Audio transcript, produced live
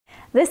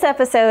This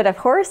episode of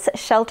Horse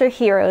Shelter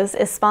Heroes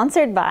is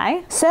sponsored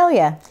by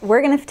Celia.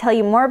 We're going to tell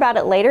you more about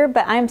it later,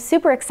 but I'm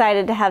super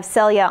excited to have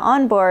Celia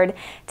on board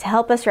to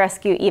help us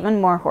rescue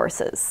even more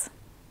horses.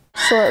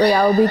 Shortly,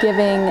 I will be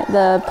giving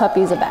the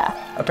puppies a bath.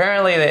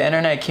 Apparently the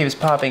internet keeps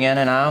popping in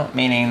and out,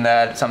 meaning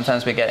that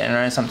sometimes we get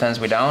internet, sometimes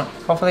we don't.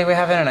 Hopefully we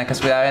have internet,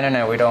 because without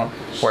internet we don't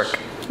work.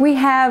 We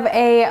have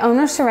a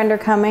owner surrender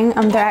coming.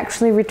 They're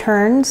actually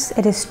returns.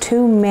 It is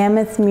 2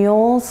 mammoth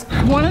mules.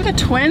 One of the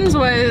twins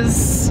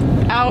was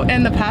out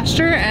in the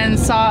pasture and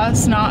saw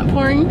snot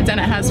pouring,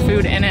 and it has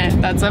food in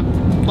it. That's a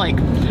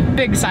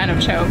big sign of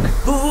choke.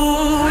 Who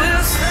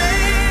will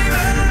save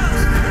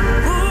us?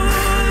 Who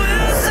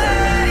will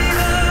save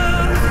us?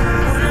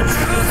 When the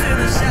truth's in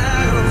the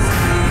shadows,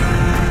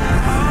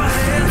 all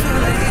hail to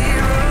the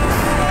hero.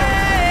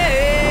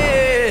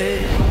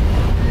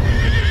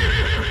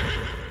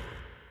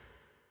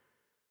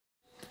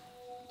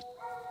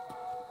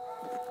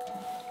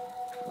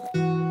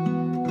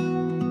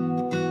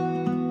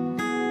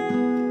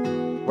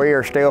 We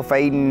are still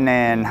feeding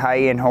and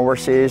haying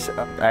horses.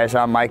 As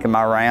I'm making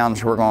my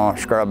rounds, we're going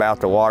to scrub out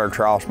the water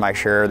troughs, make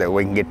sure that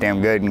we can get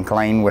them good and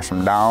clean with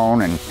some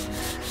Dawn and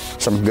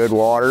some good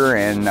water,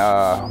 and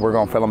we're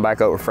going to fill them back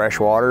up with fresh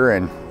water,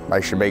 and they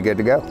should be good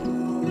to go.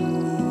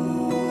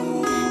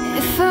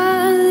 If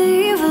I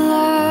leave a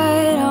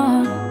light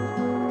on,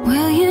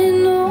 well,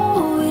 you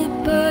know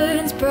it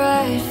burns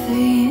bright for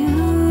you.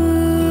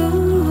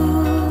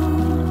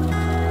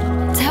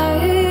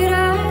 Tired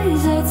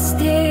eyes that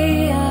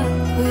stay up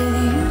with you.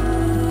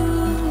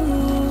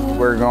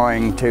 We're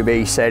going to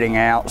be setting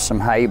out some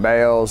hay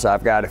bales.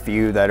 I've got a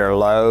few that are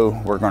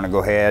low. We're going to go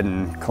ahead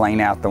and clean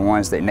out the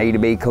ones that need to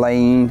be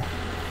cleaned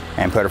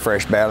and put a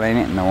fresh bale in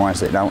it, and the ones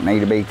that don't need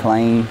to be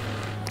cleaned,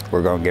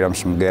 we're going to get them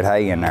some good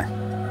hay in there.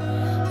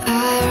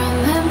 I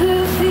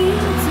remember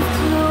fields of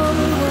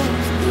clover,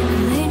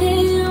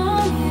 leaning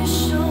on your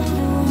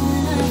shoulder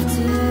one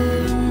afternoon.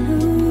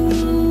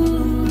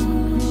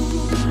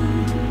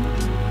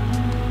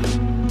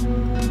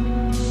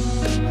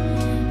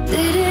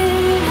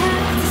 Didn't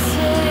have to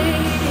say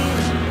it,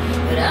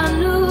 but I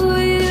knew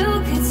you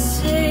could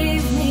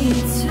save me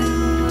too.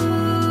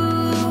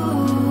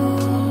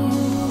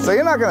 So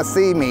you're not going to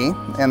see me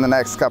in the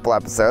next couple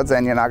episodes,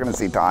 and you're not going to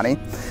see Tawnee,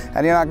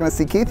 and you're not going to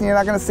see Keith, and you're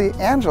not going to see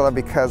Angela,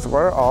 because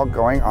we're all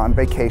going on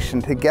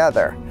vacation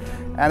together.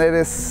 And it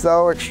is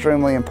so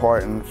extremely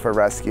important for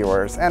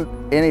rescuers, and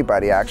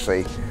anybody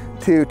actually,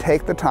 to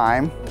take the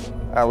time,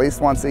 at least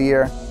once a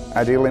year,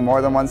 ideally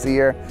more than once a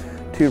year,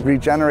 to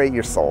regenerate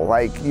your soul.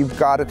 Like, you've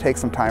got to take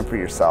some time for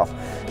yourself.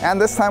 And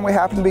this time we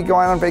happen to be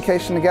going on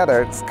vacation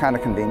together. It's kind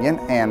of convenient,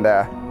 and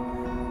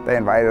they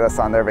invited us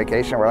on their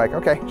vacation. We're like,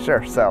 okay,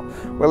 sure. So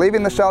we're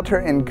leaving the shelter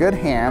in good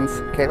hands.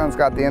 Caitlin's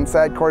got the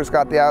inside, Corey's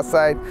got the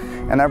outside,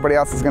 and everybody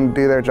else is going to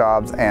do their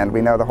jobs. And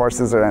we know the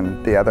horses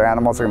and the other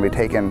animals are going to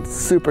be taken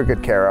super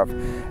good care of.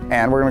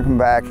 And we're going to come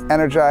back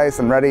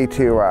energized and ready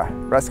to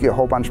rescue a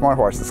whole bunch more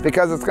horses,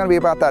 because it's going to be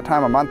about that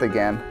time of month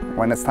again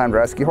when it's time to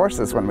rescue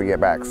horses when we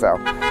get back. So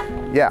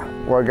yeah,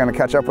 we're going to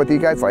catch up with you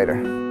guys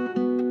later.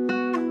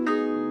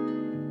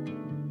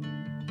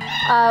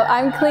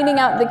 I'm cleaning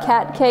out the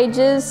cat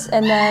cages,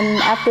 and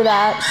then after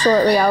that,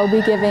 shortly, I will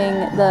be giving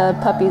the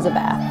puppies a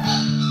bath.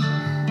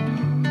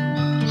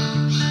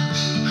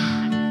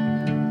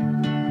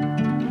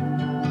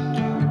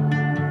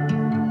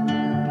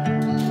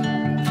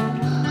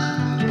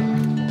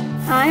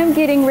 I'm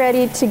getting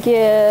ready to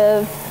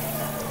give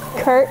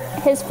Kurt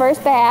his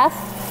first bath.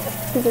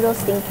 He's a little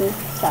stinky,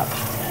 so I'm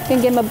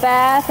gonna give him a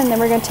bath, and then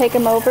we're gonna take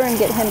him over and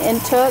get him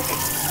in-took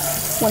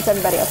once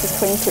everybody else is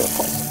clean too, of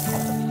course.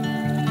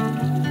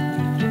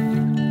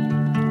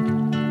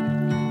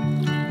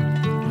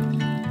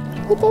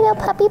 Little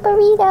puppy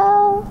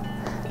burrito.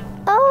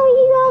 Oh,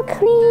 you're all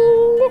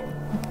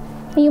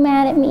clean. Are you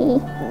mad at me?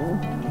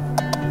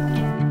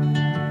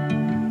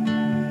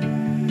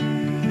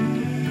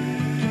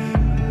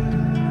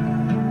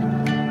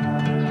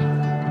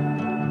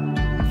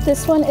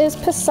 This one is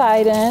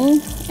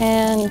Poseidon,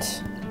 and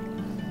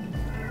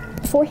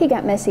before he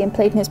got messy and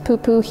played in his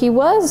poo-poo, he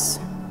was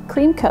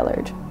cream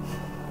colored.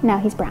 Now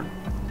he's brown.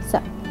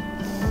 So,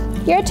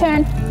 your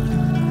turn.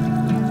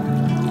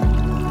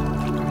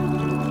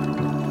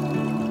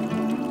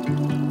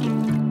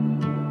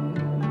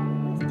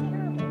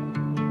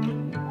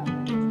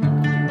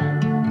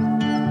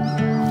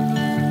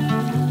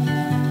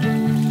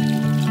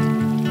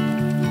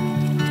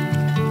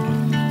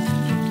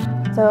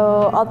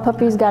 So all the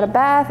puppies got a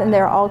bath, and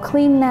they're all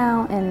clean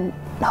now, and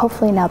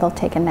hopefully now they'll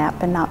take a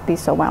nap and not be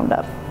so wound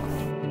up.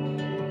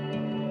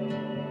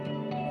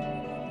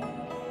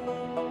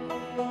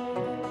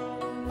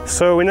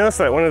 So we noticed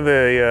that one of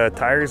the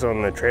tires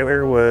on the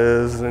trailer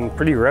was in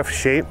pretty rough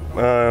shape.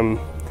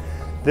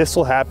 This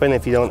will happen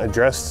if you don't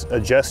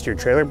adjust your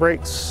trailer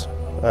brakes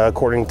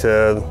according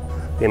to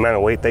the amount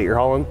of weight that you're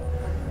hauling.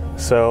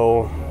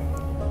 So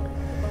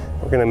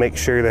we're gonna make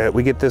sure that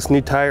we get this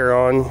new tire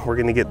on. We're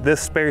gonna get this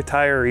spare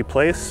tire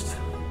replaced,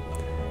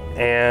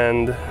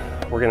 and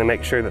we're gonna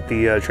make sure that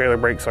the trailer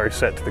brakes are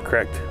set to the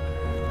correct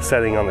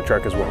setting on the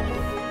truck as well.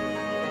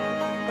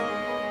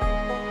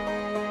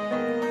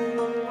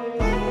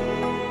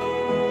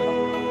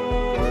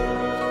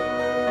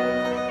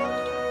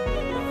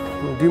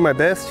 I'll do my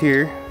best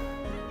here,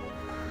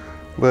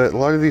 but a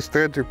lot of these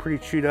threads are pretty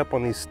chewed up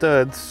on these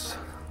studs,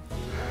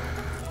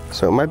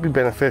 so it might be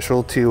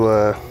beneficial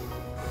to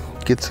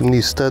get some of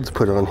these studs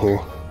put on here.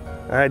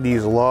 I had to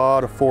use a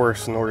lot of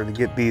force in order to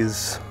get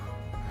these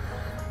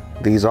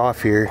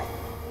off here.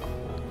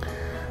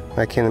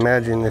 I can't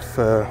imagine if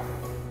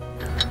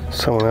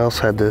someone else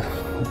had to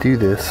do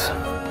this.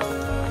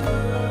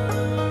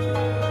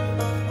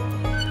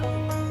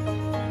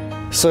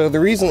 So the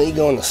reason that you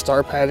go in the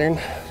star pattern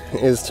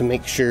is to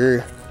make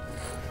sure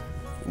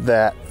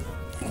that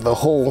the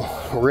whole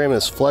rim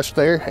is flush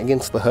there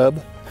against the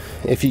hub.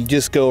 If you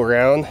just go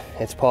around,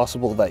 it's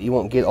possible that you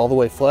won't get all the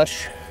way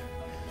flush.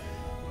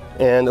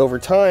 And over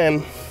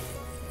time,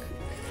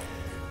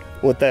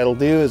 what that'll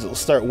do is it'll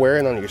start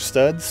wearing on your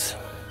studs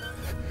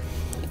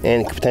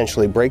and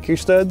potentially break your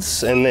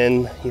studs, and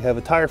then you have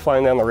a tire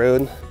flying down the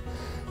road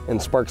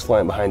and sparks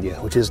flying behind you,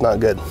 which is not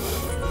good.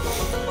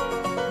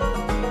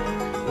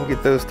 We'll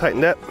get those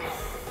tightened up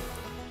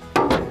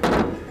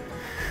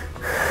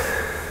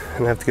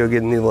and have to go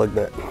get a new lug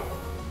nut.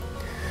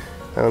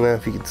 I don't know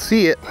if you can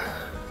see it,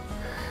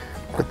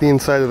 but the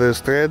inside of those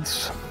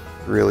threads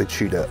really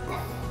chewed up.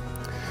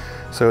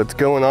 So it's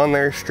going on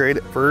there straight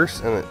at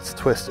first and it's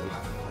twisting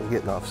and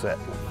getting offset.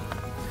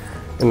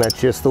 And that's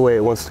just the way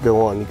it wants to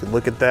go on. You can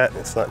look at that,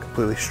 it's not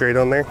completely straight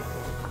on there.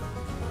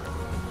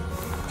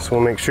 So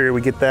we'll make sure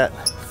we get that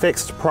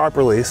fixed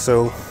properly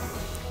so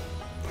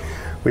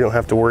we don't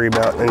have to worry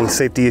about any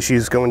safety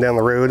issues going down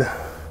the road.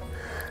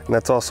 And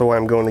that's also why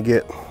I'm going to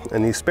get a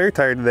new spare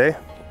tire today,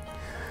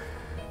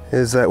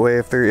 is that way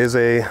if there is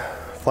a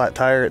flat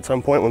tire at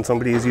some point when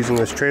somebody is using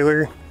this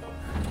trailer,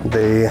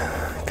 they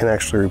can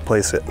actually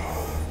replace it.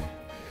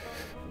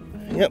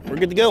 Yep, we're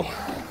good to go.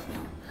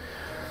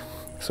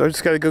 So I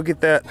just got to go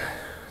get that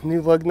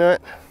new lug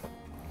nut.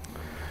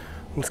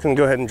 I'm just going to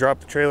go ahead and drop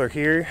the trailer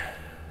here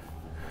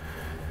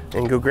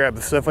and go grab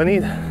the stuff I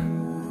need.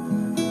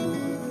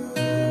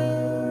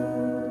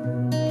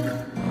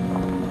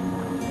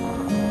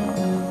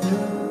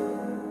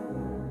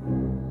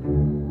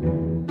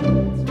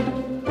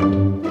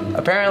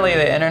 Apparently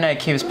the internet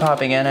keeps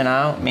popping in and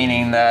out,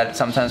 meaning that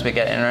sometimes we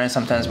get internet,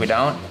 sometimes we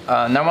don't.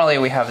 Normally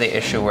we have the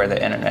issue where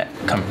the internet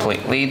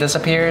completely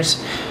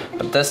disappears,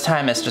 but this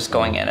time it's just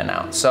going in and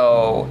out.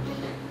 So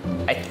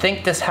I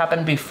think this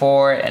happened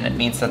before and it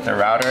means that the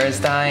router is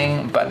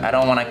dying, but I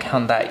don't want to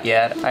count that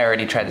yet. I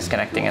already tried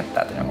disconnecting it,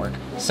 that didn't work.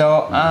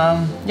 So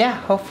yeah,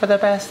 hope for the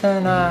best,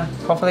 and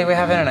hopefully we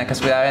have internet,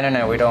 because without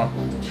internet we don't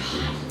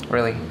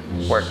really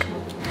work.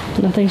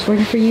 Nothing's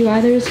working for you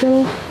either,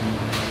 Isabella?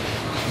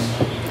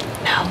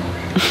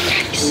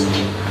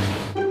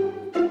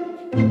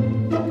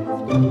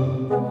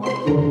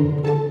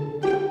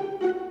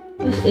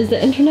 Is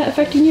the internet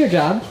affecting your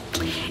job?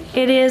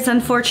 It is,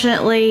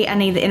 unfortunately. I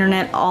need the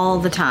internet all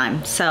the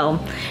time. So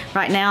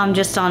right now I'm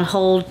just on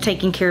hold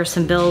taking care of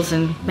some bills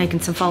and making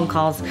some phone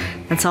calls.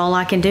 That's all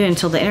I can do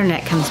until the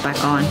internet comes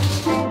back on.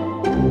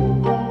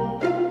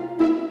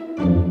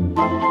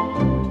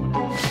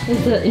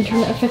 Is the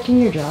internet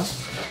affecting your job?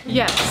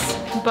 Yes,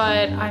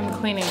 but I'm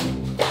cleaning.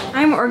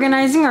 I'm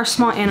organizing our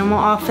small animal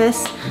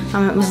office.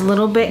 It was a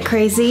little bit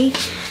crazy.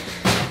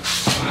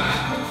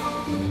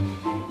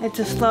 It's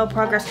a slow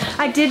progress.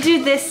 I did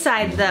do this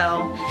side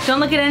though. Don't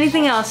look at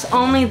anything else,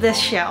 only this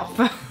shelf.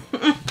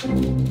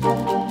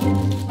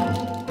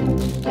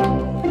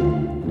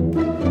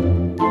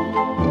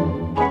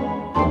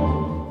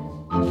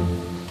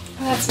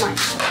 That's mine.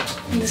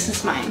 This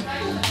is mine.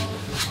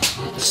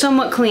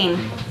 Somewhat clean.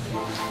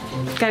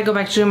 Gotta go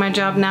back to doing my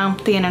job now.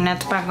 The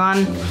internet's back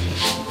on.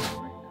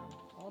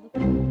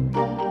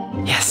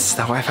 Yes,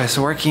 the Wi-Fi is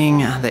working,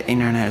 the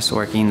internet is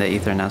working, the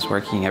Ethernet's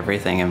working,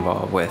 everything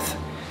involved with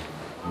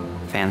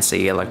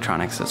fancy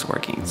electronics is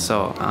working.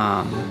 So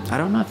I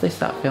don't know if they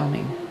stopped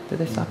filming. Did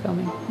they stop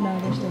filming? No,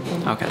 they're still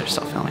filming. Okay, they're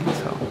still filming.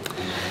 So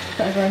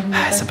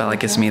Isabella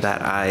gives me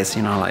that eyes,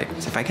 you know, like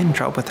if I get in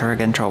trouble with her, I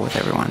get in trouble with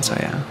everyone. So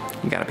yeah,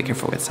 you gotta be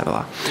careful with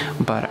Isabella.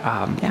 But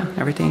yeah,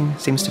 everything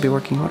seems to be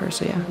working in order.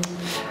 So yeah,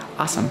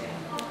 awesome.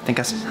 I think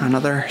that's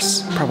another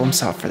problem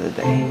solved for the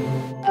day.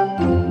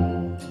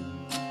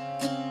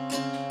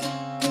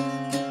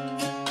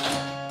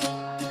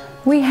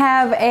 We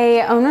have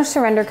a owner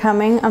surrender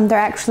coming. They're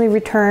actually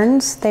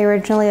returns. They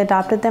originally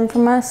adopted them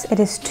from us. It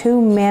is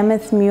 2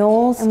 mammoth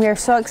mules, and we are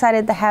so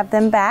excited to have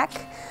them back.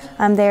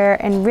 They're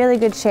in really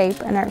good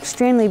shape and are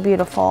extremely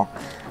beautiful.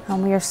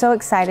 We are so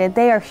excited.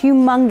 They are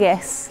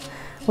humongous.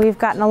 We've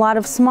gotten a lot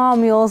of small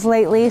mules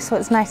lately, so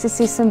it's nice to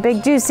see some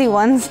big juicy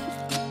ones.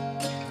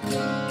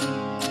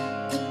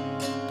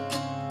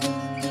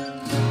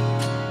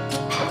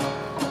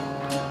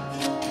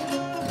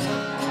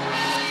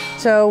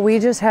 So we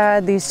just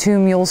had these 2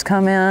 mules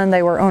come in.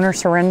 They were owner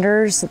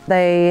surrenders.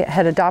 They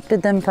had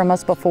adopted them from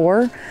us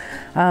before,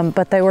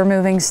 but they were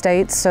moving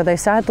states, so they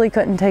sadly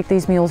couldn't take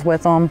these mules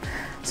with them.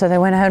 So they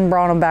went ahead and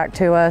brought them back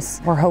to us.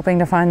 We're hoping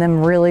to find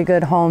them really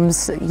good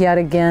homes yet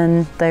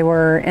again. They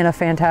were in a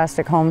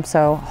fantastic home,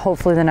 so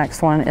hopefully the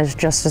next one is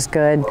just as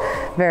good.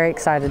 Very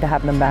excited to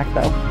have them back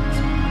though.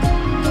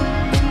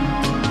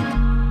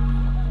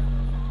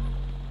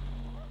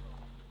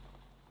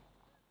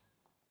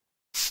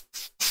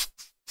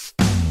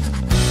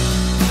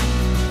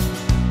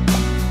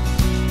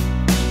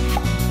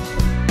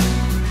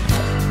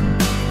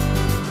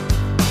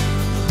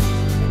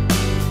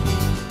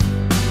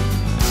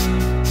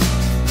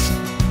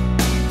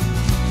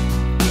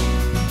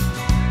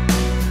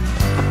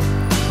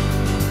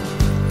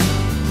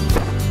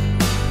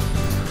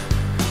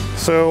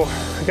 So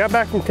I got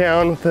back from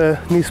town with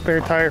a new spare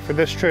tire for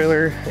this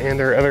trailer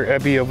and our other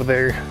Ebby over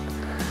there.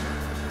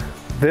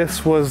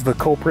 This was the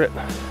culprit.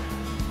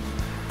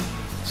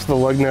 It's the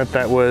lug nut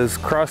that was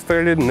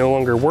cross-threaded and no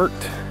longer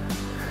worked.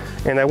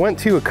 And I went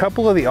to a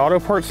couple of the auto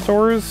parts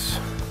stores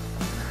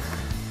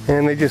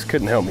and they just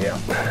couldn't help me out.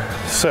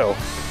 So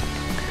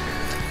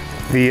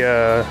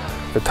the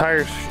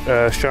tire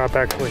shop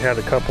actually had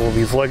a couple of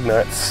these lug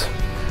nuts.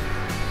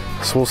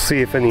 So we'll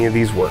see if any of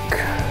these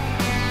work.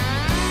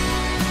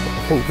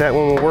 I think that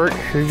one will work.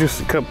 There's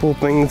just a couple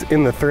things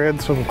in the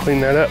thread, so I can clean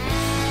that up.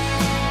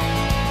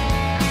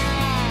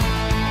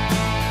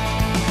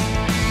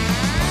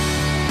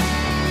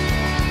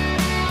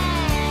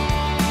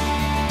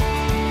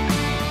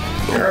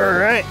 All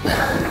right,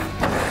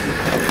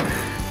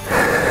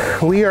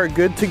 we are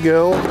good to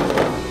go.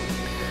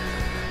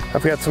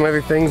 I've got some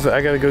other things that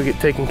I gotta go get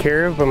taken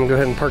care of. I'm gonna go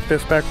ahead and park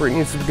this back where it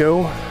needs to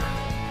go,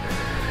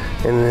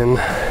 and then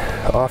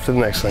off to the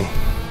next thing.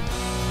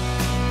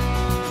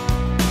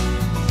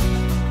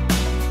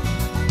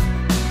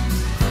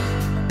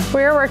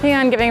 We are working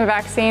on giving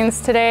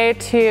vaccines today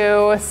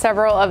to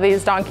several of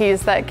these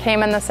donkeys that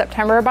came in the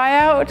September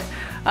buyout.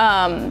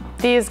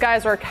 These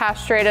guys were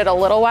castrated a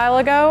little while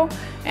ago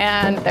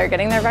and they're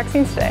getting their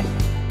vaccines today.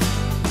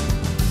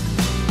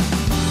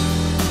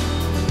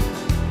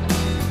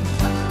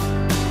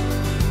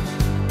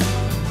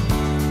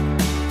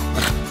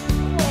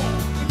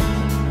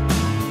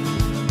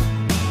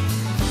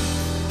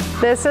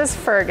 This is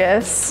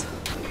Fergus.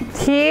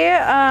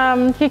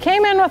 He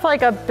came in with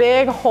like a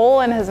big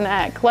hole in his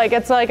neck. Like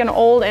it's like an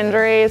old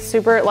injury,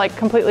 super like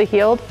completely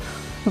healed.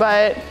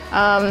 But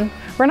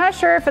we're not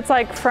sure if it's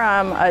like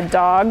from a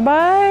dog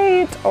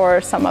bite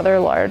or some other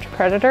large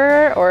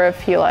predator, or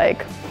if he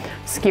like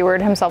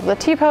skewered himself with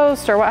a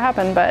T-post or what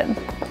happened, but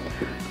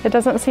it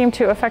doesn't seem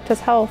to affect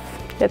his health.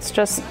 It's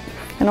just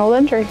an old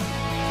injury.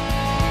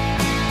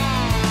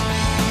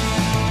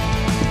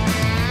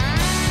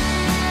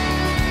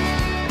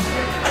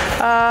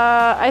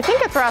 I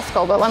think it's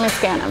Rascal, but let me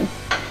scan him.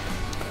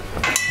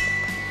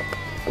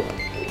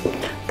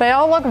 They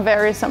all look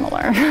very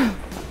similar.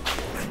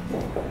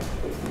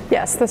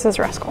 Yes, this is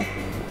Rascal.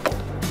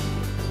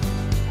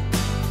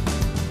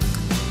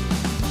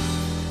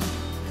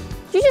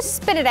 You just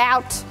spit it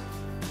out.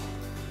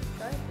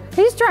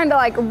 He's trying to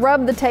like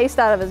rub the taste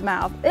out of his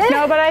mouth.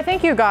 No, but I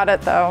think you got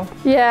it though.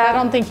 Yeah. I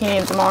don't think he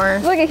needs more.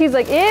 Look at, he's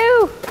like,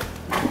 ew.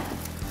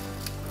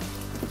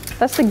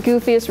 That's the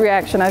goofiest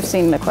reaction I've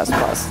seen in the Quest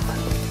Plus.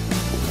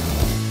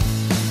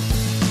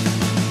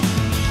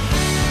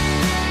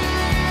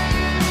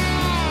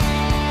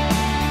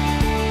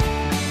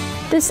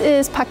 This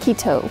is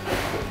Paquito.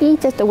 He's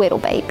just a little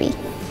baby.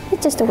 He's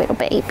just a little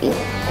baby.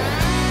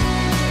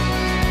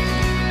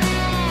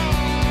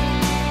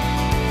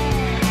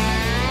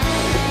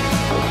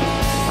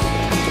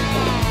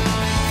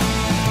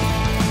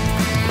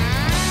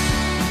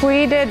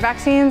 We did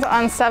vaccines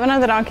on 7 of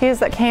the donkeys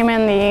that came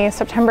in the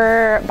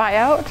September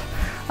buyout.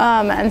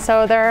 And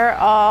so they're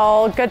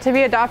all good to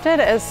be adopted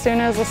as soon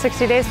as the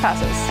 60 days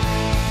passes.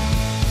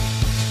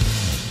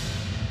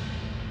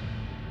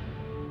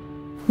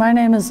 My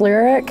name is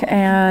Lyric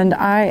and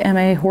I am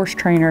a horse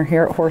trainer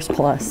here at Horse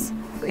Plus.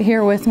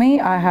 Here with me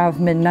I have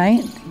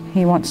Midnight.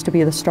 He wants to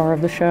be the star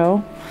of the show,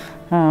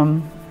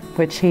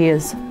 which he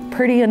is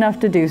pretty enough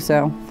to do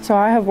so. So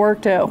I have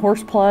worked at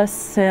Horse Plus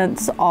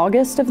since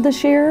August of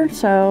this year,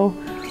 so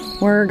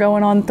we're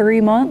going on 3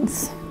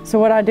 months. So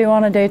what I do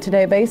on a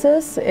day-to-day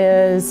basis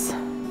is,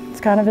 it's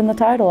kind of in the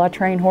title, I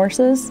train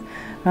horses.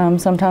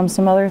 Sometimes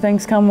some other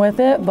things come with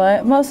it,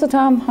 but most of the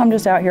time I'm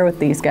just out here with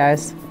these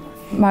guys.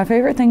 My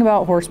favorite thing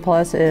about Horse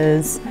Plus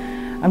is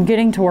I'm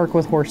getting to work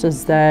with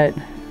horses that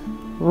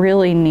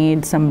really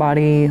need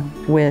somebody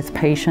with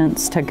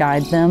patience to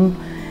guide them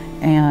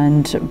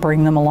and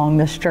bring them along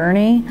this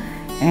journey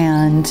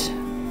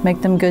and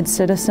make them good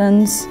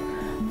citizens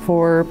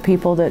for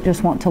people that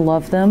just want to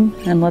love them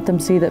and let them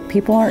see that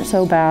people aren't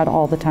so bad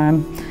all the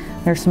time.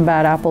 There's some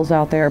bad apples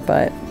out there,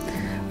 but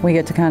we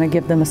get to kind of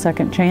give them a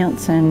second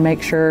chance and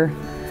make sure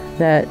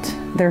that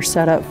they're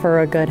set up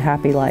for a good,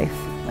 happy life.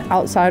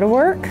 Outside of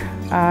work,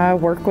 I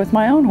work with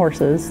my own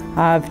horses.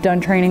 I've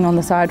done training on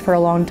the side for a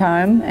long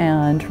time,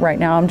 and right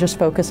now I'm just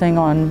focusing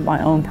on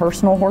my own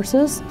personal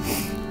horses.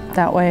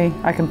 That way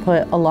I can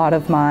put a lot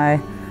of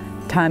my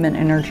time and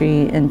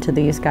energy into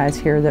these guys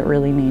here that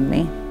really need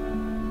me.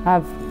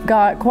 I've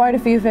got quite a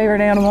few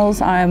favorite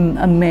animals. I'm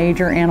a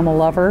major animal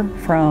lover,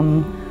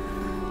 from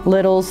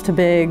littles to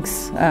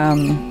bigs.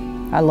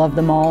 I love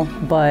them all,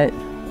 but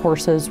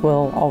horses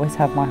will always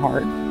have my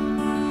heart.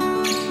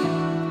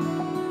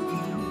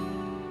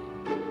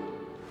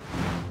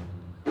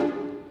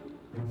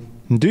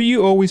 Do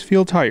you always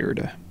feel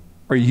tired?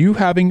 Are you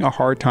having a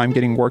hard time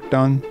getting work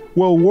done?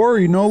 Well,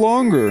 worry no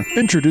longer.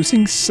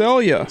 Introducing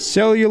Celia,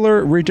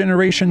 Cellular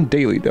Regeneration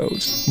Daily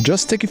Dose.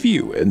 Just take a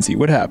few and see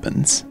what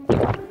happens.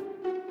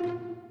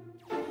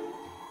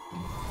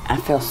 I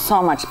feel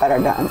so much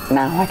better done.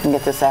 Now I can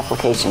get this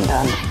application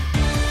done.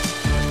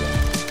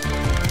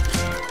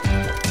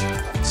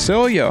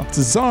 Celia,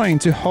 designed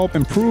to help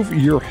improve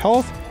your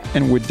health,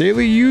 and with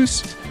daily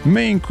use,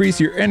 may increase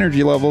your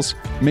energy levels,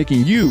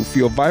 making you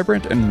feel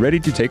vibrant and ready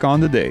to take on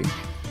the day.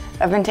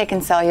 I've been taking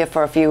Celia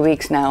for a few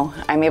weeks now.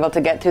 I'm able to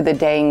get through the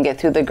day and get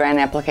through the grant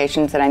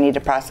applications that I need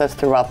to process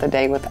throughout the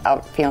day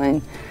without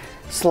feeling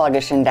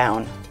sluggish and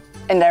down.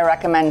 And I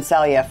recommend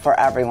Celia for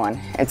everyone.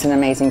 It's an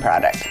amazing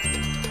product.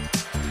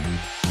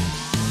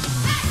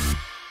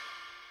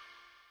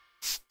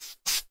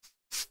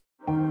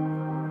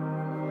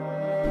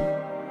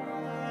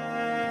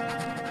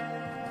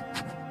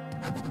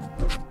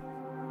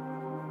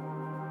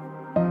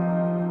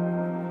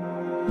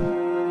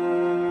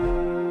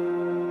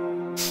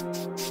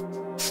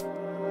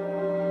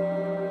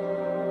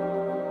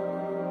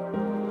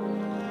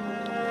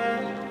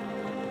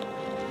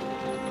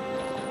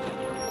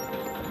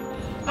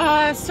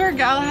 Sir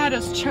Galahad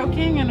is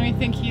choking and we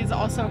think he's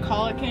also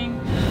colicking.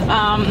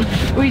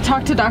 We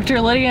talked to Dr.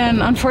 Lydia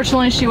and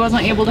unfortunately she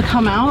wasn't able to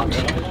come out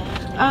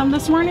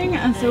this morning,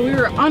 and so we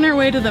were on our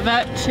way to the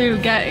vet to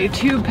get a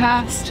tube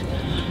passed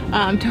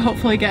to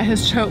hopefully get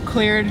his choke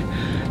cleared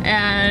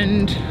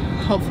and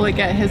hopefully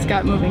get his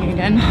gut moving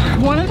again.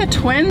 One of the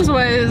twins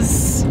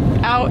was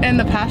out in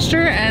the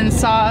pasture and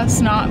saw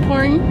snot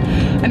pouring,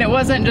 and it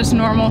wasn't just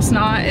normal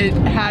snot, it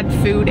had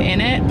food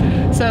in it.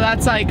 So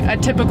that's like a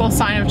typical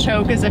sign of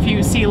choke, is if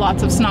you see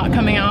lots of snot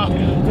coming out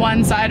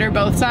one side or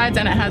both sides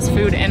and it has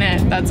food in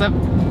it, that's a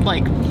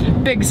like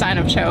big sign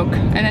of choke.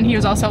 And then he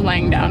was also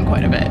laying down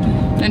quite a bit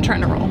and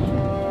trying to roll.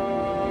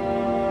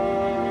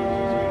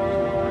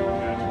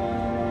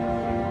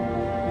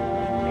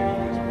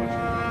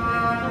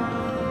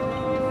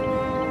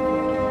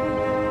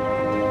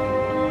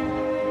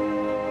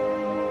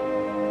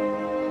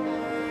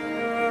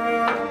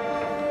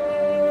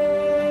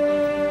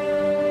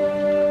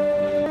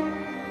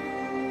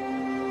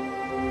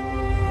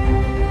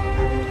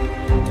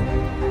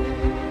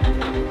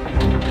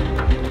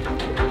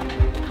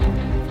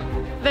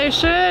 They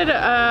should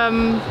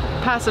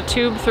pass a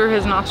tube through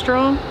his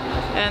nostril,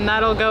 and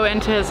that'll go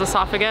into his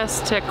esophagus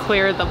to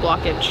clear the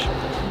blockage.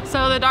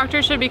 So the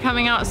doctor should be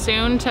coming out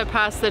soon to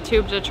pass the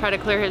tube to try to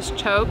clear his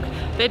choke.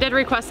 They did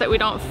request that we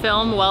don't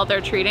film while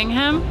they're treating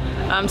him,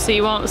 so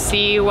you won't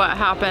see what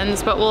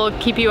happens, but we'll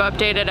keep you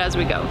updated as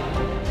we go.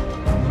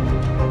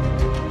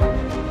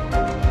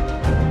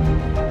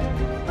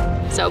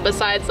 So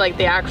besides like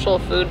the actual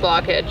food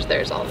blockage,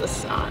 there's all this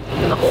snot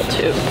in the whole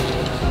tube.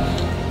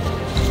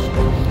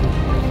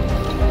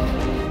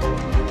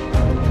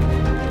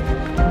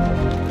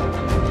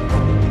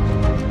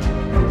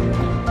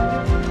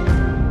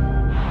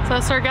 So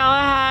Sir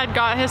Galahad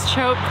got his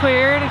choke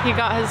cleared, he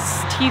got his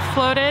teeth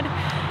floated.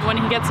 When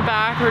he gets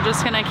back, we're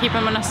just gonna keep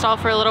him in a stall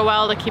for a little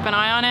while to keep an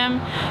eye on him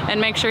and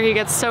make sure he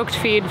gets soaked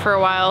feed for a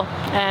while,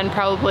 and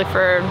probably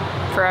for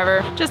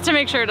forever, just to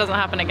make sure it doesn't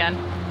happen again.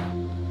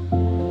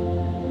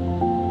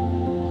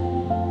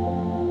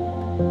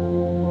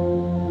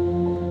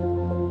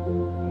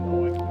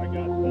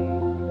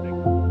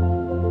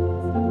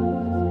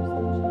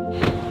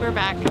 We're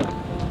back.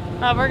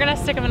 We're gonna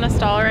stick him in a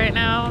stall right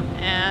now,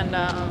 and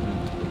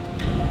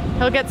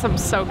he'll get some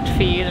soaked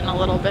feed in a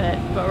little bit,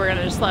 but we're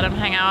gonna just let him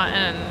hang out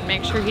and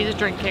make sure he's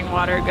drinking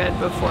water good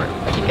before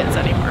he gets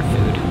any more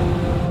food.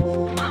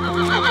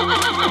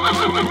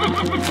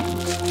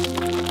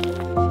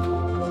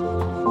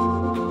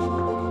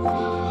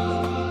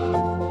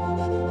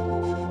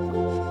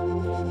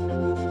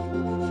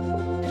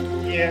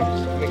 Yeah,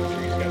 just make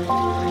sure he's got.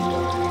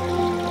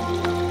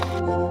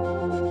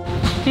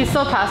 He's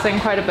still passing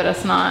quite a bit of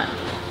snot.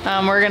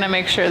 We're gonna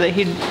make sure that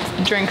he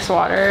drinks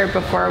water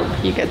before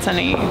he gets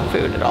any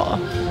food at all.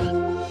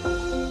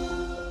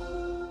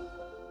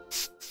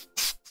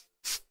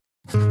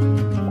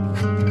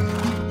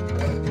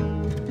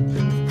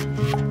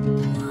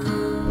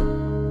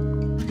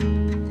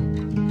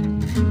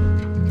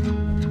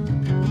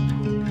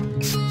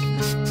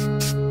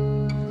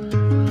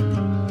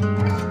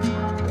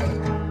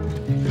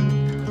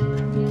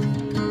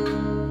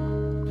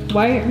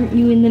 Why aren't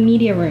you in the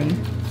media room?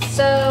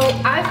 So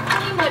I've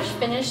pretty much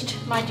finished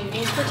my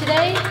duties for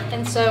today,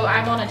 and so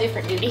I'm on a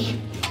different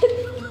duty.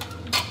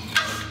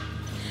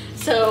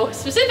 So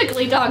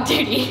specifically dog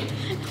duty.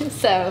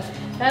 So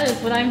that is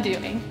what I'm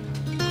doing.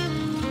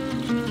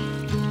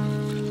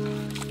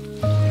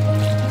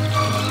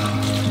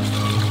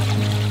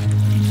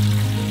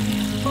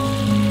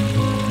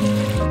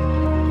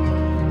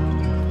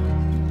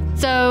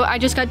 So I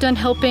just got done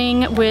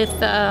helping with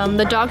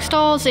the dog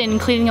stalls and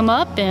cleaning them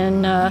up,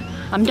 and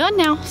I'm done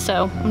now,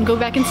 so I'm gonna go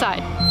back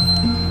inside.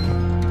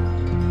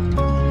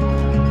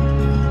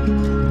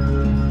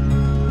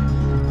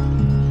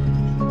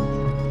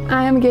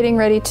 I am getting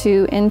ready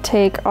to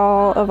intake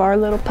all of our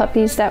little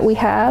puppies that we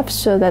have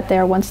so that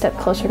they're one step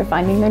closer to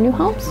finding their new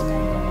homes.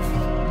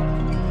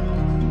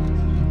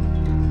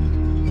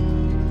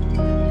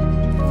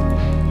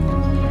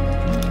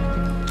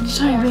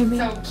 Sorry, baby.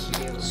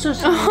 So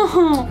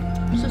cute.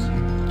 So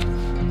sweet.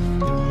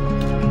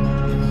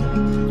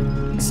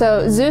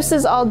 So Zeus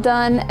is all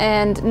done,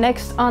 and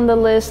next on the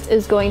list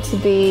is going to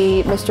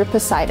be Mr.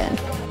 Poseidon.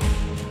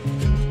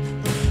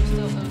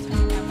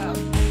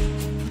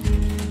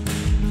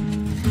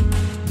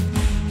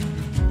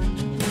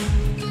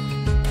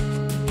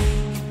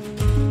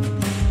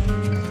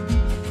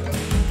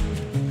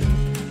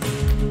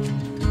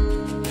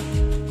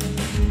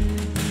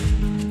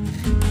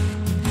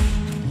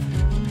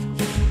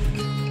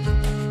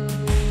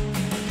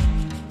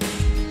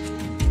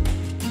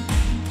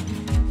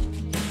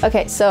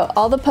 Okay, so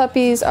all the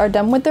puppies are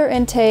done with their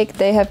intake.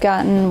 They have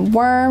gotten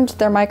wormed,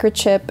 their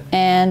microchip,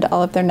 and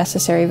all of their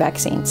necessary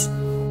vaccines.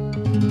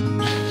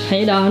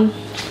 Hey, Dawn.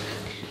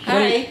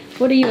 Hi.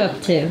 What are you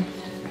up to?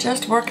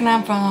 Just working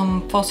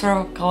on Full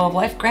Circle of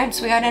Life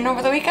grants we got in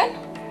over the weekend.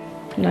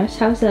 Nice.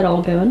 How's that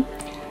all going?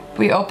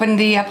 We opened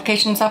the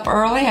applications up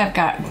early. I've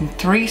got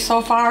 3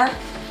 so far.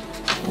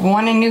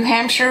 1 in New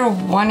Hampshire,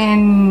 1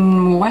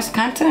 in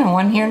Wisconsin, and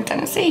 1 here in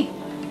Tennessee.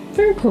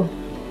 Very cool.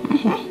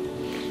 Mm-hmm.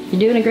 You're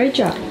doing a great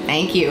job.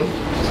 Thank you.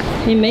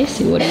 Hey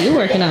Macy, what are you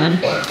working on?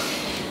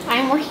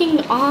 I'm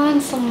working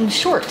on some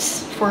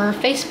shorts for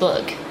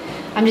Facebook.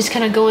 I'm just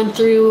kind of going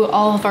through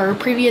all of our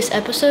previous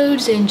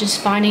episodes and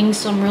just finding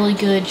some really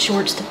good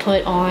shorts to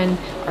put on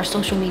our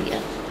social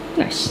media.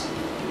 Nice.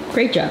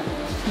 Great job.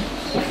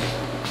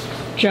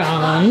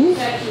 John,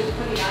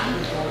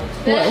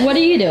 what are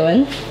you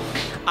doing?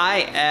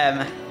 I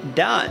am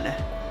done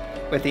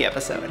with the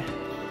episode.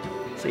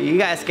 So you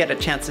guys get a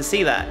chance to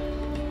see that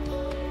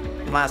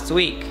last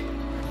week.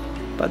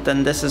 But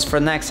then this is for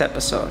next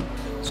episode.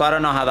 So I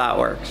don't know how that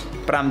works,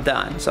 but I'm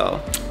done,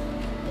 so.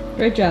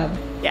 Great job.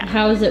 Yeah.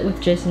 How is it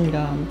with Jason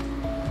gone?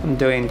 I'm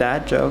doing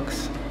dad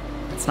jokes.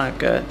 It's not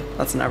good.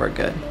 That's never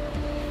good.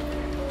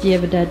 Do you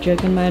have a dad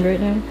joke in mind right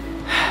now?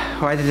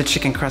 Why did the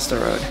chicken cross the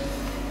road?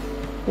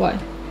 Why?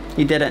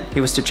 He didn't.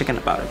 He was too chicken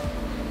about it.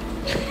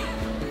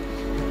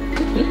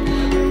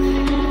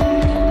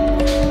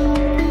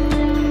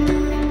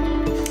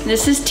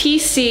 This is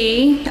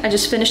TC. I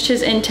just finished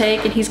his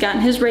intake and he's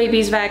gotten his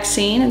rabies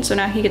vaccine, and so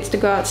now he gets to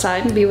go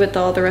outside and be with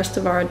all the rest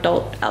of our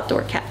adult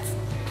outdoor cats.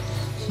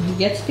 So he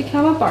gets to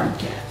become a barn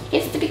cat. He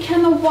gets to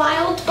become a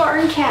wild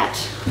barn cat.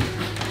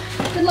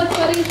 Good luck,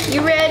 buddy.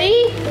 You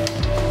ready?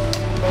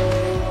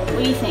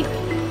 What do you think?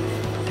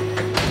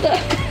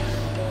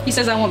 He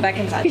says I want back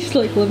inside. He's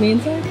like, let me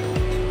inside.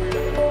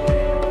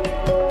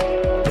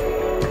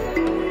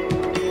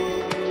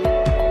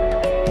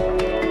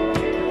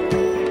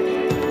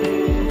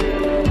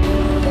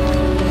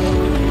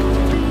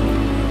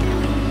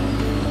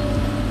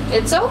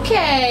 It's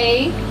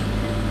okay.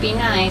 Be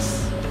nice.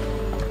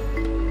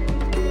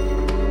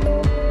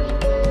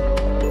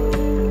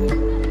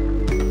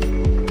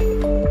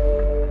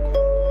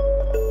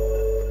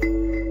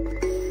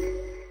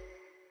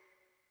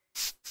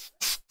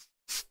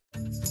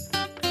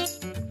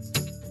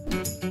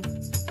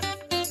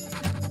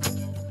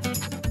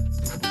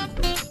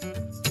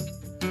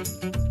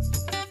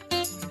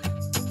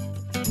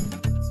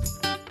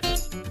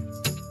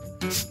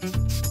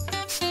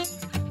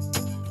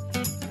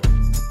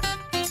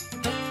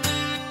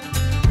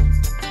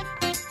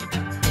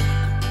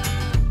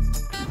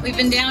 We've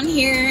been down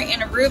here in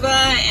Aruba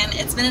and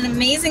it's been an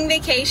amazing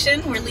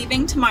vacation. We're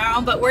leaving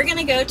tomorrow, but we're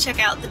gonna go check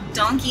out the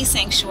donkey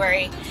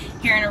sanctuary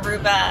here in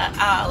Aruba.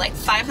 Like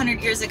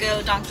 500 years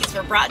ago, donkeys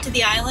were brought to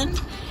the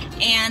island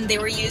and they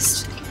were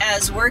used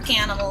as work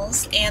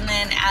animals, and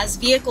then as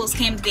vehicles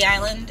came to the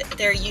island,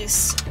 their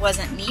use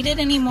wasn't needed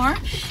anymore.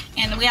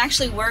 And we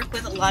actually work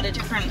with a lot of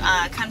different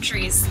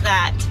countries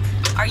that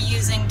are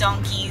using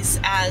donkeys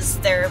as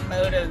their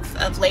mode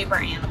of labor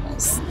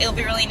animals. It'll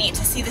be really neat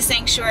to see the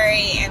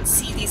sanctuary and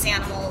see these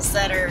animals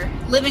that are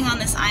living on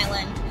this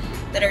island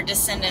that are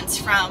descendants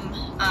from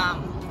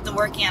the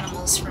work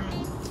animals from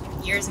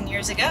years and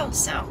years ago.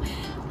 So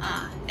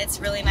it's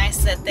really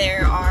nice that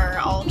there are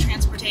all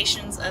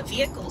transportations of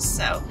vehicles,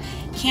 so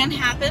can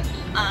happen,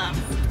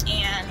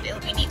 and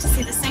it'll be neat to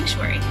see the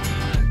sanctuary.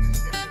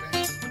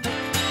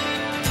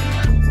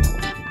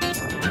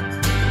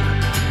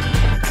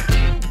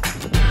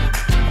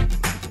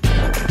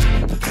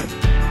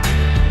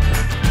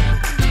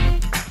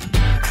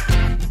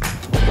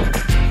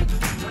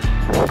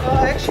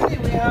 Well, actually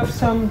we have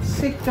some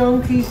sick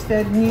donkeys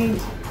that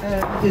need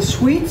the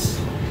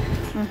sweets.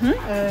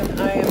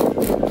 And I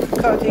am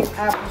cutting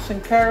apples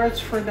and carrots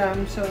for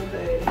them so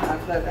they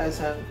have that as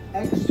an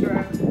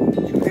extra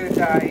to their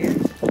diet.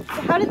 So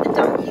how did the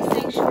donkey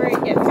sanctuary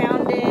get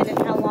founded and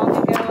how long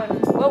ago,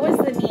 and what was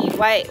the need?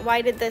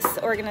 Why did this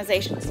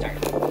organization start?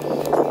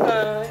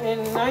 in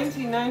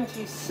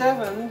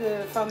 1997,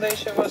 the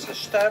foundation was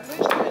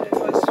established, and it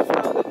was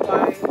founded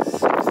by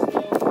 6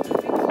 local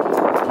people.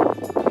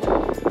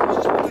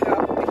 Just put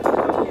up because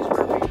donkeys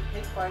were being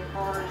hit by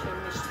cars and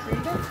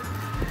mistreated.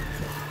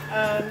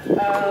 And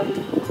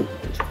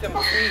it took them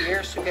 3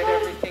 years to get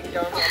everything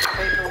done, all the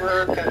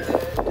paperwork and the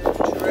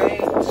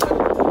terrain. So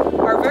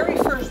our very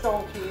first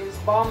donkey is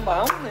Bam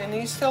Bam, and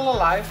he's still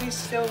alive. He's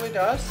still with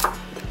us.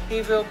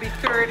 He will be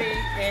 30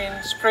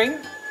 in spring.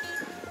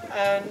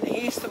 And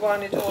he's the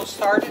one it all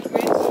started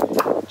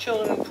with.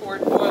 Children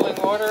poured boiling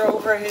water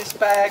over his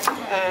back,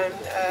 and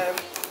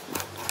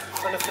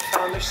one of the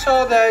founders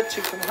saw that,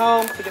 took him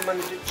home, put him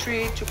under the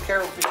tree, took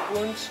care of his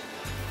wounds,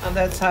 and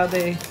that's how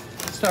they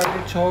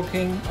started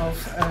talking of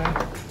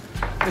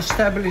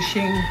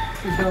establishing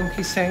the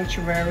donkey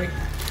sanctuary.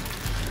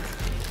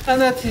 And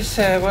that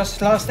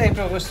was last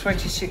April, was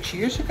 26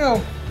 years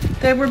ago.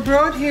 They were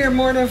brought here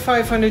more than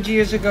 500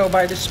 years ago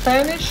by the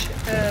Spanish,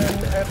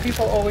 and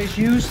people always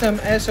used them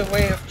as a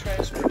way of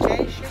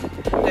transportation.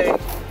 They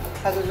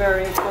had a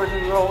very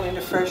important role in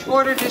the fresh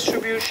water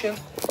distribution.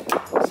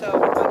 So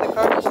when the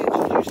car was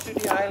introduced to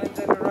the island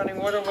and the running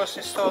water was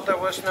installed, there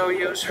was no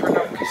use for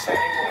donkeys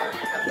anymore,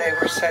 and they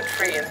were set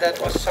free, and that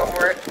was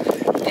somewhere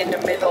in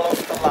the middle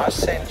of the last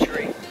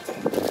century.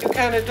 You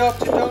can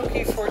adopt a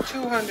donkey for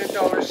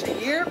 $200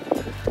 a year,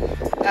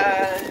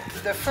 and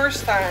the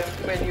first time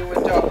when you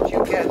adopt,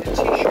 you get a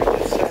t-shirt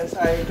that says,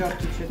 "I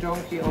adopted your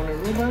donkey on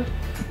Aruba,"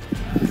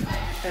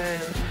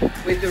 and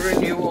with the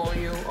renewal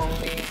you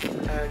only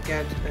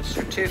get a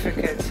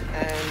certificate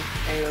and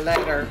a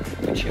letter,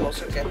 which you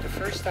also get the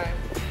first time.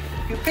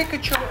 You pick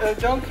a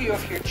donkey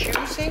of your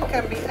choosing,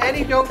 can be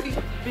any donkey,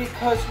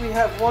 because we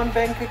have one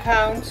bank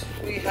account,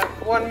 we have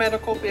one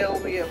medical bill,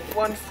 we have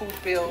one food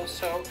bill,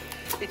 so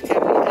it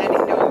can be any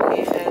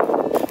donkey, and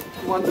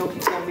one donkey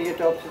can be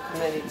adopted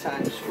many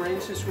times. For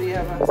instance, we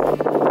have a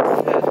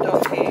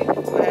donkey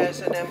who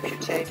has an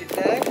amputated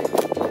leg,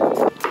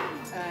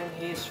 and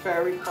he's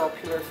very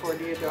popular for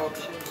the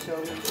adoption, so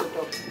he's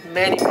adopted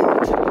many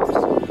times.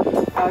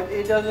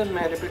 It doesn't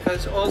matter,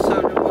 because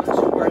also the ones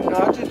who are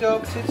not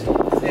adopted,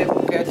 they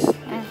will get the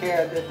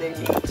care that they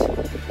need.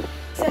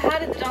 So how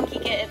did the donkey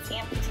get its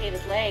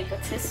amputated leg?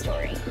 What's his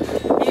story?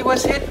 He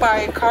was hit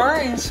by a car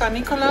in San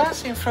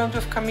Nicolas in front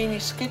of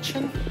Camini's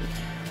kitchen,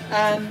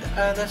 and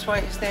that's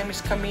why his name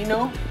is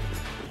Camino.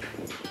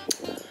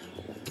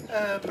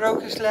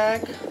 Broke his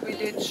leg, we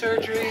did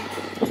surgery,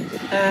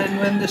 and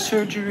when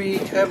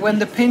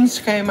the pins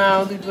came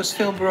out, it was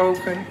still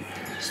broken.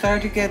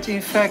 Started to get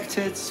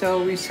infected,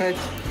 so we said,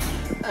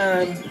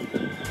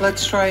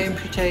 let's try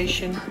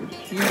amputation.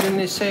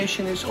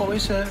 Euthanization is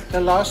always the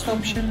last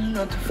option,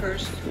 not the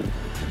first.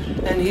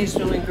 And he's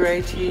doing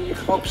great. He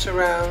hops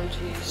around,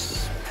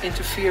 he's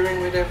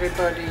interfering with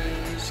everybody,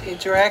 he's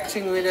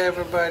interacting with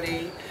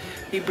everybody,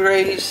 he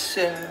brays,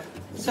 and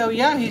so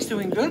yeah, he's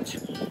doing good.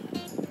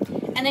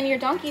 And then your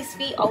donkey's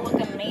feet all look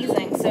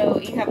amazing. So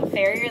you have a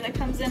farrier that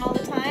comes in all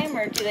the time,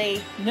 or do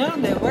they? No,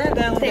 they wear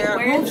down their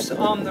hooves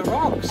on the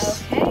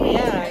rocks. Okay.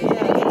 Yeah,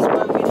 that's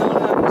why we don't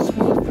have a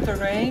smooth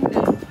terrain,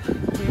 and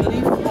we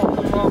leave all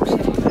the rocks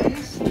in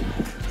place.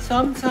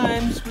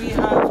 Sometimes we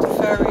have the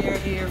farrier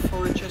here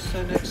for just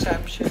an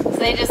exception. So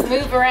they just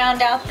move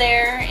around out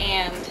there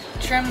and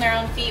trim their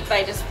own feet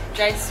by just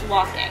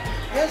walking.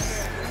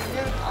 Yes.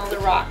 All the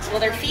rocks.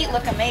 Well, their feet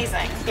look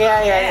amazing.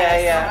 Yeah.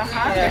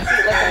 Their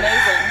feet look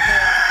amazing.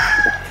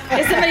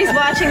 If somebody's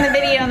watching the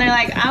video and they're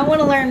like, I want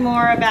to learn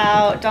more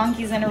about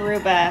donkeys in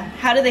Aruba,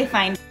 how do they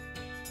find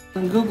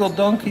you? Google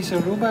donkeys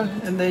Aruba,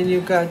 and then you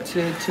got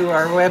to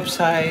our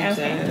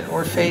website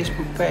or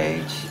Facebook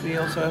page. We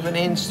also have an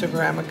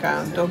Instagram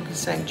account, Donkey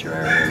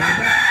Sanctuary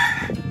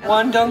Aruba.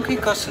 One donkey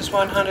costs us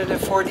 $140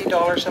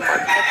 a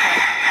month.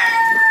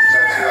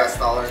 That's US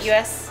dollars.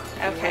 US?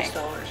 Okay. US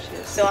dollars,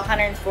 yes. So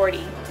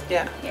 140.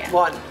 Yeah.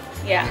 One.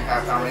 Yeah. You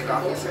have how many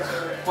donkeys?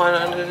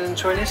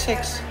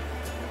 126.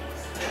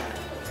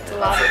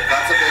 That's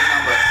a big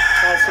number.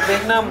 That's a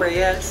big number,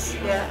 yes.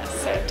 Yeah.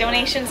 So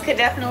donations could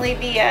definitely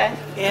be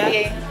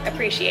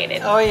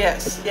appreciated. Oh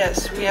yes.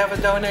 We have a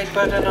donate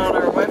button on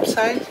our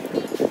website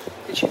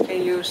that you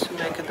can use to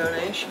make a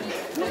donation.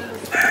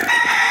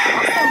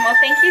 Awesome. Well,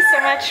 thank you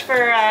so much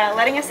for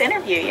letting us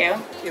interview you.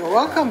 You're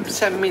welcome.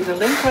 Send me the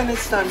link when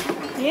it's done.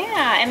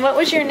 Yeah. And what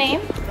was your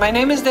name? My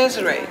name is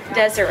Desiree.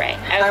 Desiree.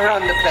 Okay. I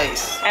run the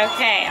place.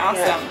 Okay.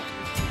 Awesome. Yeah.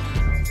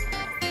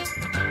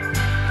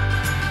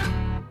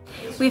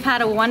 We've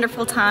had a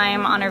wonderful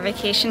time on our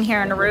vacation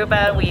here in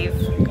Aruba. We've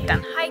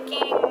done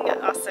hiking,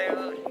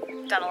 also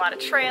done a lot of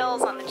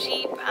trails on the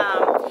Jeep. But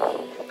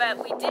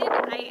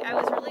I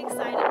was really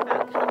excited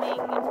about coming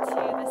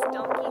to this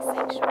donkey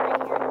sanctuary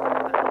here in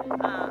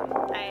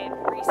Aruba. I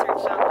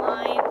researched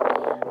online,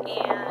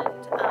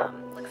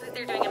 and looks like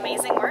they're doing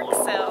amazing work.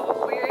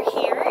 So we're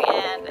here,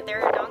 and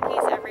there are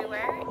donkeys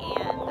everywhere,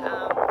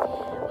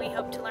 and we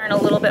hope to learn a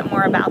little bit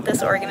more about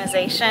this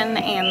organization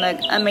and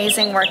the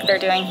amazing work they're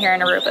doing here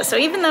in Aruba. So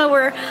even though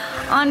we're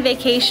on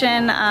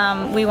vacation,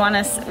 we want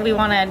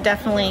to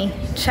definitely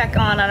check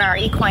on our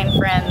equine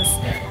friends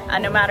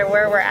no matter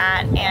where we're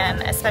at,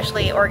 and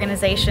especially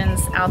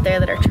organizations out there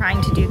that are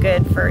trying to do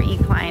good for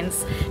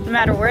equines, no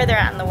matter where they're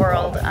at in the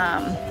world.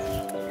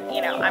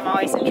 You know, I'm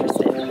always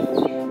interested.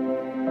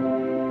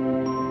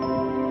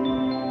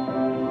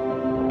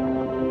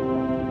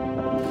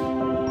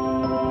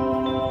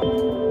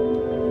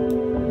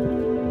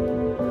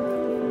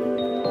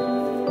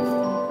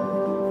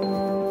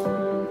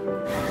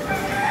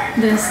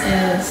 This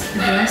is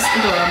just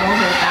adorable,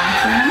 their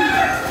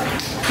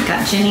bathroom. We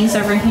got Jenny's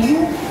over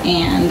here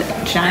and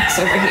Jack's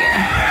over here.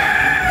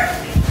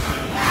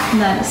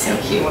 That is so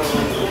cute.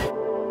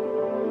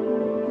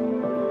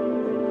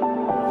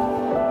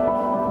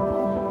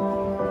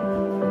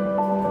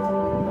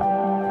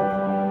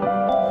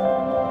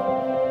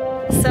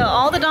 So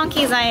all the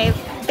donkeys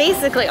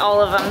basically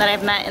all of them that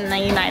I've met in the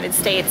United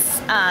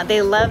States,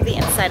 they love the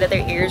inside of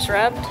their ears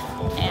rubbed.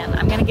 And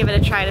I'm gonna give it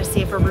a try to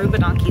see if Aruba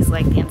donkeys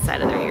like the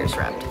inside of their ears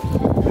rubbed.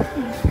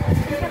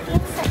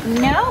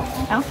 No?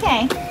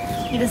 Okay.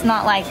 He does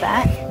not like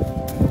that.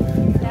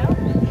 No?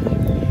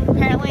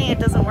 Apparently it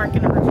doesn't work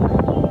in Aruba.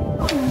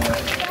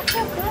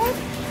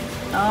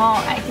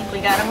 Oh, I think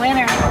we got a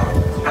winner.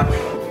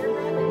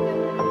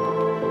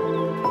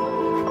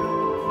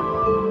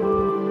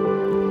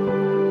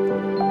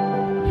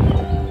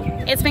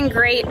 It's been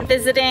great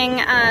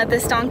visiting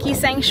this donkey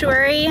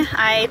sanctuary.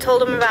 I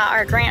told them about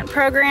our grant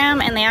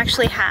program, and they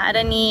actually had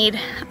a need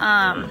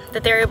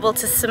that they were able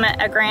to submit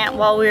a grant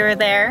while we were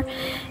there,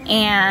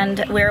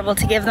 and we were able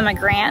to give them a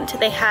grant.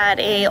 They had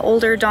an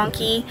older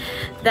donkey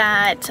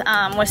that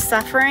was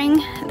suffering,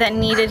 that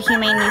needed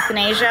humane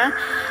euthanasia,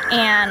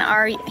 and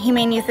our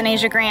humane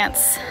euthanasia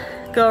grants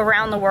go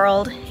around the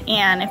world,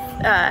 and if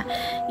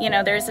you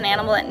know, there's an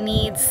animal that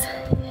needs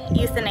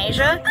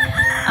euthanasia,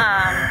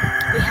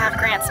 we have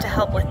grants to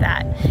help with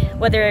that.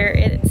 Whether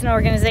it's an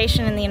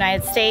organization in the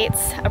United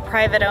States, a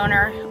private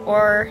owner,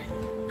 or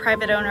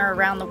private owner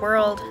around the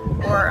world,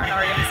 or an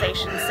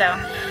organization. So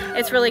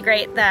it's really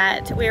great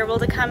that we were able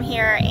to come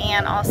here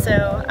and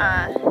also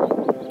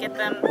get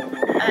them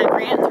a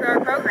grant through our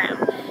program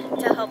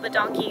to help a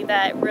donkey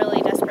that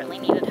really desperately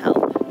needed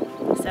help.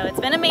 So it's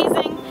been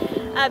amazing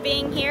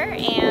being here,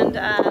 and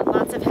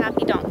lots of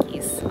happy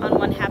donkeys on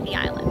one happy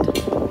island.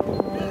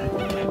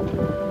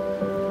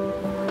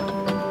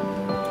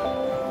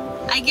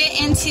 I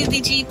get into the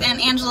Jeep and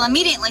Angela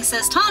immediately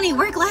says, "Tawnee,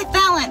 work-life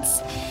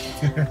balance."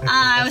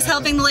 I was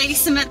helping the lady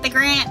submit the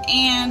grant,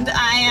 and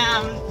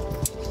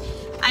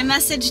I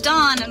messaged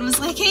Dawn and was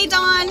like, "Hey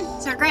Dawn,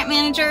 it's our grant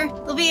manager,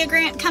 there'll be a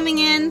grant coming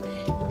in,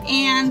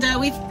 and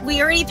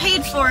we already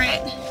paid for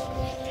it."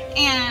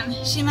 And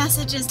she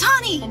messages,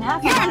 "Tawnee,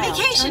 you're on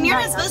vacation, you're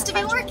not supposed to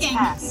be working."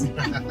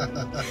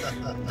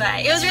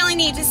 But it was really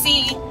neat to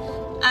see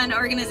an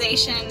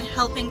organization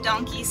helping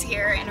donkeys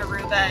here in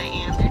Aruba,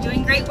 and they're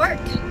doing great work.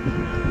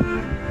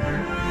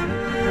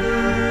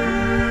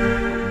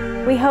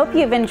 We hope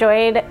you've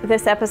enjoyed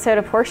this episode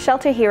of Horse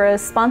Shelter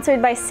Heroes,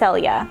 sponsored by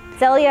Celia.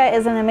 Celia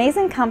is an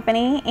amazing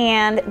company,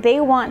 and they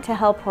want to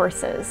help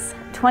horses.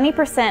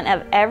 20%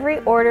 of every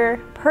order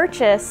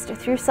purchased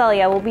through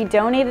Celia will be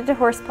donated to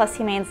Horse Plus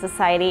Humane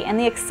Society, and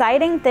the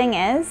exciting thing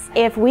is,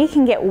 if we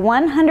can get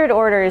 100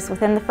 orders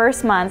within the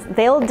first month,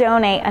 they'll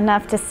donate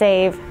enough to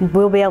save,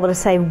 we'll be able to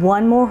save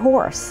one more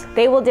horse.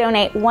 They will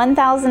donate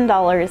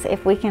 $1,000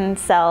 if we can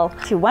sell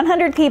to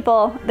 100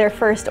 people their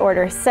first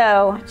order.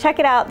 So check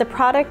it out, the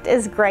product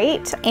is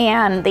great,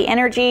 and the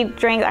energy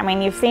drink, I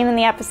mean, you've seen in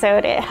the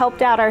episode, it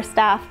helped out our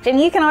staff,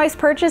 and you can always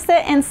purchase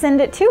it and send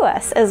it to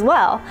us as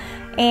well.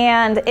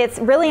 And it's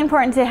really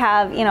important to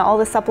have, you know, all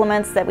the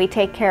supplements that we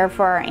take care of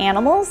for our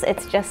animals.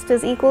 It's just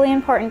as equally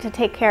important to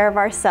take care of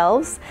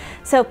ourselves.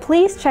 So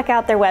please check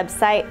out their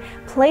website,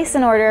 place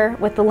an order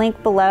with the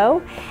link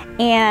below,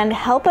 and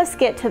help us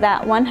get to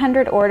that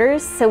 100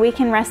 orders so we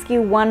can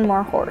rescue one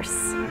more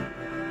horse.